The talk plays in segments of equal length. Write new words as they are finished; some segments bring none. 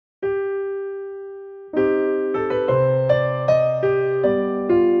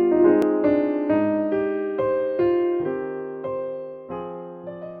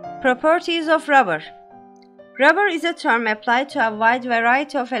Properties of rubber. Rubber is a term applied to a wide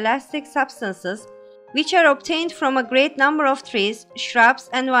variety of elastic substances which are obtained from a great number of trees, shrubs,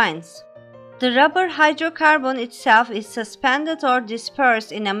 and vines. The rubber hydrocarbon itself is suspended or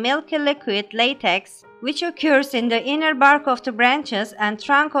dispersed in a milky liquid latex which occurs in the inner bark of the branches and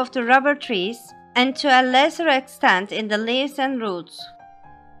trunk of the rubber trees, and to a lesser extent in the leaves and roots.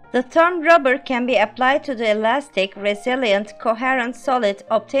 The term rubber can be applied to the elastic, resilient, coherent solid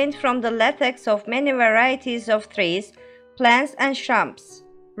obtained from the latex of many varieties of trees, plants, and shrubs.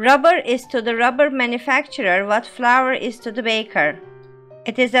 Rubber is to the rubber manufacturer what flour is to the baker.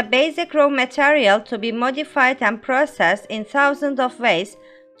 It is a basic raw material to be modified and processed in thousands of ways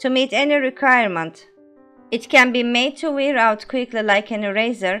to meet any requirement. It can be made to wear out quickly like an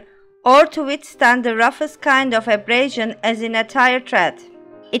eraser, or to withstand the roughest kind of abrasion as in a tire tread.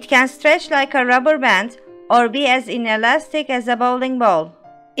 It can stretch like a rubber band or be as inelastic as a bowling ball.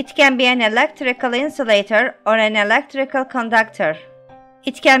 It can be an electrical insulator or an electrical conductor.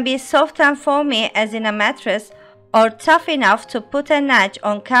 It can be soft and foamy as in a mattress, or tough enough to put an edge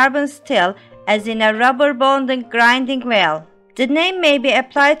on carbon steel as in a rubber bonding grinding wheel. The name may be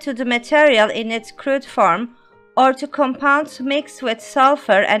applied to the material in its crude form, or to compounds mixed with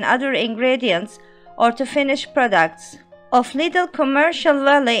sulfur and other ingredients, or to finished products. Of little commercial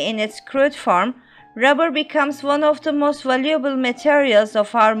value in its crude form, rubber becomes one of the most valuable materials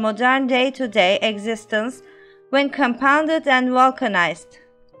of our modern day-to-day existence when compounded and vulcanized.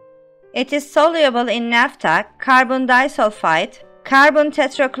 It is soluble in naphtha, carbon disulfide, carbon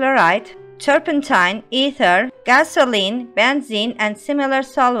tetrachloride, turpentine, ether, gasoline, benzene, and similar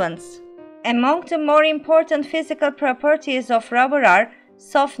solvents. Among the more important physical properties of rubber are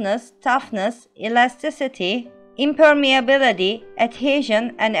softness, toughness, elasticity, impermeability,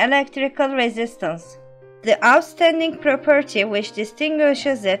 adhesion, and electrical resistance. The outstanding property which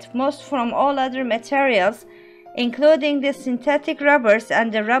distinguishes it most from all other materials, including the synthetic rubbers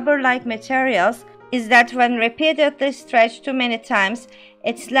and the rubber-like materials, is that when repeatedly stretched too many times,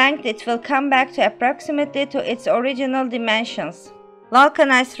 its length it will come back to approximately to its original dimensions.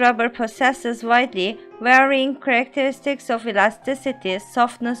 Vulcanized rubber possesses widely varying characteristics of elasticity,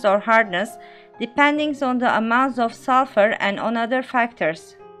 softness, or hardness, depending on the amounts of sulfur and on other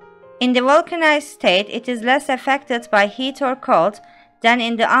factors. In the vulcanized state, it is less affected by heat or cold than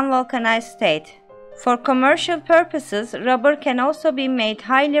in the unvulcanized state. For commercial purposes, rubber can also be made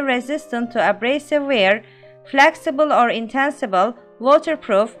highly resistant to abrasive wear, flexible or intensible,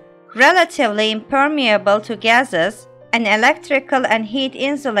 waterproof, relatively impermeable to gases, an electrical and heat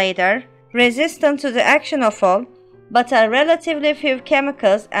insulator, resistant to the action of all, but are relatively few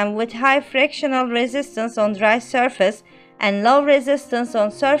chemicals and with high frictional resistance on dry surface and low resistance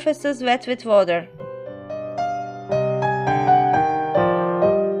on surfaces wet with water.